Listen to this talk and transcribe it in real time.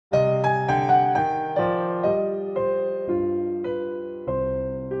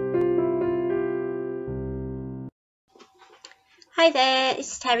Hi there,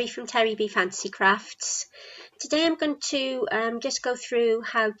 it's Terry from Terry B Fantasy Crafts. Today I'm going to just go through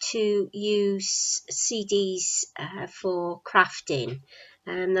how to use CDs for crafting.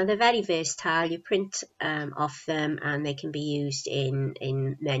 Now they're very versatile. You print off them and they can be used in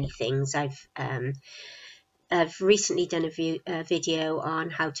many things. I've recently done a video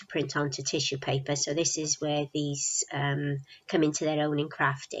on how to print onto tissue paper, so this is where these come into their own in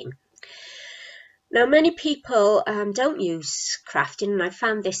crafting. Now, many people don't use crafting, and I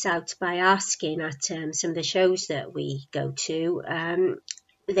found this out by asking at some of the shows that we go to.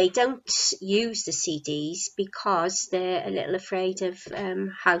 They don't use the CDs because they're a little afraid of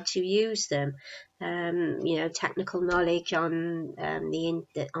how to use them. You know, technical knowledge on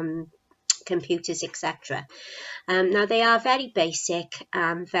on computers, etc. Now they are very basic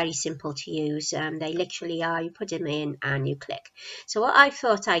and very simple to use. They literally are, you put them in and you click. So what I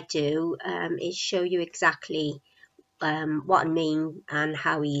thought I'd do is show you exactly what I mean and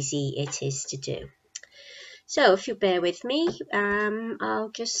how easy it is to do. So if you bear with me, I'll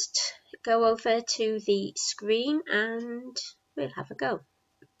just go over to the screen and we'll have a go.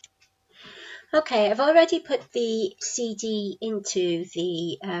 Okay, I've already put the CD into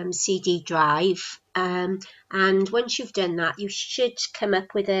the CD drive, and once you've done that, you should come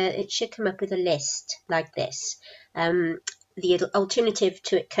up with a list like this. The alternative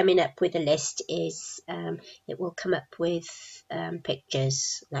to it coming up with a list is it will come up with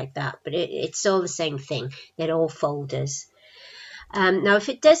pictures like that, but it's all the same thing. They're all folders. Now, if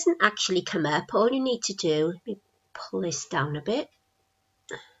it doesn't actually come up, all you need to do, let me pull this down a bit.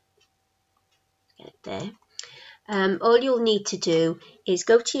 There. All you'll need to do is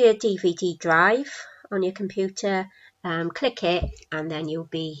go to your DVD drive on your computer, click it, and then you'll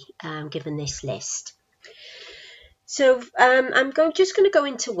be given this list. So I'm just going to go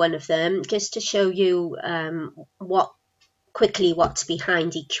into one of them just to show you what's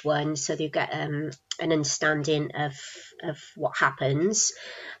behind each one, so that you get an understanding of what happens.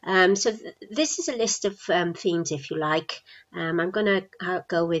 So this is a list of themes, if you like. I'm going to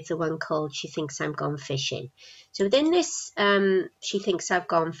go with the one called She Thinks I'm Gone Fishing. So within this She Thinks I've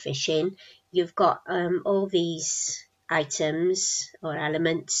Gone Fishing, you've got all these items or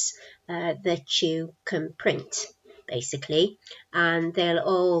elements that you can print, basically, and they'll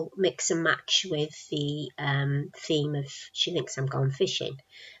all mix and match with the theme of She Thinks I'm Gone Fishing.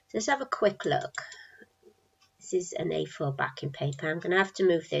 So let's have a quick look. This is an A4 backing paper. I'm going to have to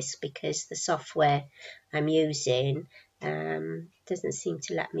move this because the software I'm using doesn't seem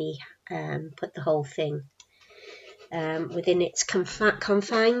to let me put the whole thing within its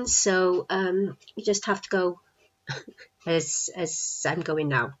confines, so you just have to go as I'm going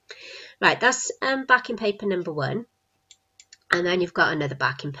now. Right, that's backing paper number 1. And then you've got another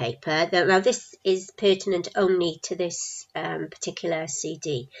backing paper. Now this is pertinent only to this particular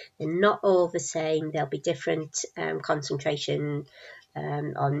CD. They're not all the same. There'll be different concentration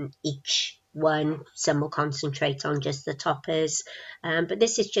on each one. Some will concentrate on just the toppers. But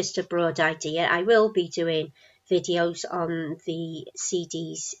this is just a broad idea. I will be doing videos on the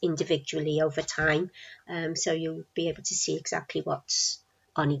CDs individually over time. So you'll be able to see exactly what's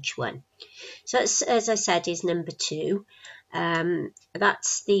on each one. So that's, as I said, is number 2.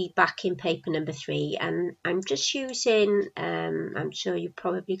 That's the backing paper number 3, and I'm just using, I'm sure you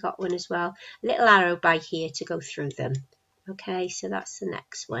probably got one as well, a little arrow by here to go through them. Okay, so that's the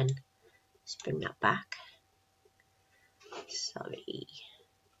next one. Let's bring that back. Sorry.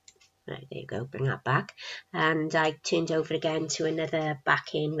 Right, there you go, bring that back. And I turned over again to another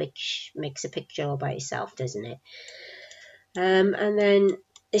backing, which makes a picture all by itself, doesn't it? And then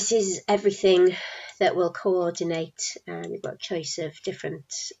this is everything that will coordinate. We've got a choice of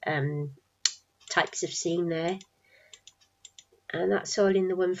different types of scene there, and that's all in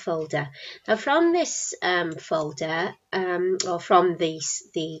the one folder. Now from this folder, or from the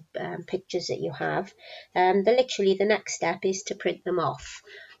pictures that you have, literally the next step is to print them off.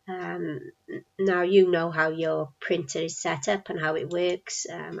 Now you know how your printer is set up and how it works.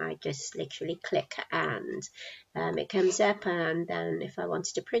 I just literally click and it comes up, and then if I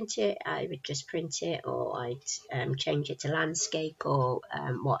wanted to print it, I would just print it, or I'd change it to landscape or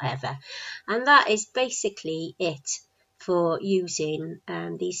whatever. And that is basically it for using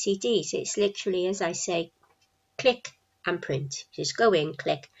these CDs. It's literally, as I say, click and print. Just go in,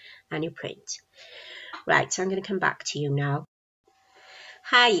 click, and you print. Right, so I'm going to come back to you now.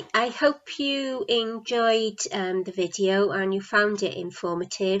 Hi, I hope you enjoyed the video and you found it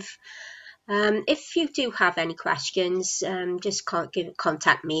informative. If you do have any questions, just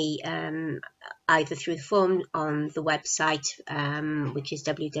contact me either through the form on the website, which is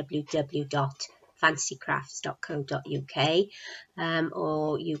www.fantasycrafts.com, terry@fancycrafts.co.uk,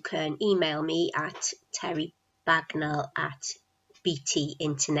 or you can email me at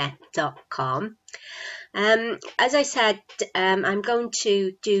terrybagnall@btinternet.com. As I said, I'm going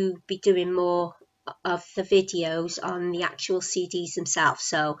to be doing more of the videos on the actual CDs themselves,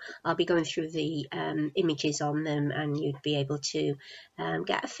 so I'll be going through the images on them, and you'd be able to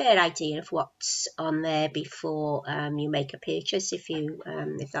get a fair idea of what's on there before you make a purchase, if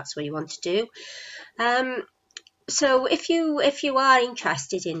that's what you want to do. So if you are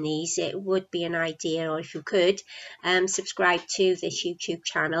interested in these, it would be an idea, or if you could subscribe to this YouTube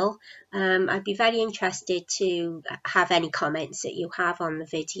channel. I'd be very interested to have any comments that you have on the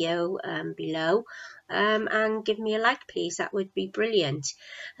video below, and give me a like, please. That would be brilliant.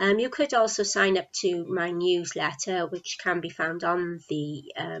 You could also sign up to my newsletter, which can be found on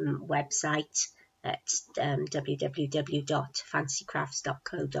the website at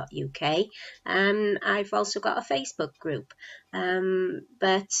www.fancycrafts.co.uk. I've also got a Facebook group,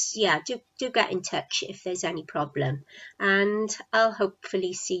 but yeah, do get in touch if there's any problem, and I'll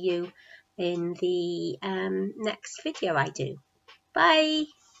hopefully see you in the next video I do. Bye.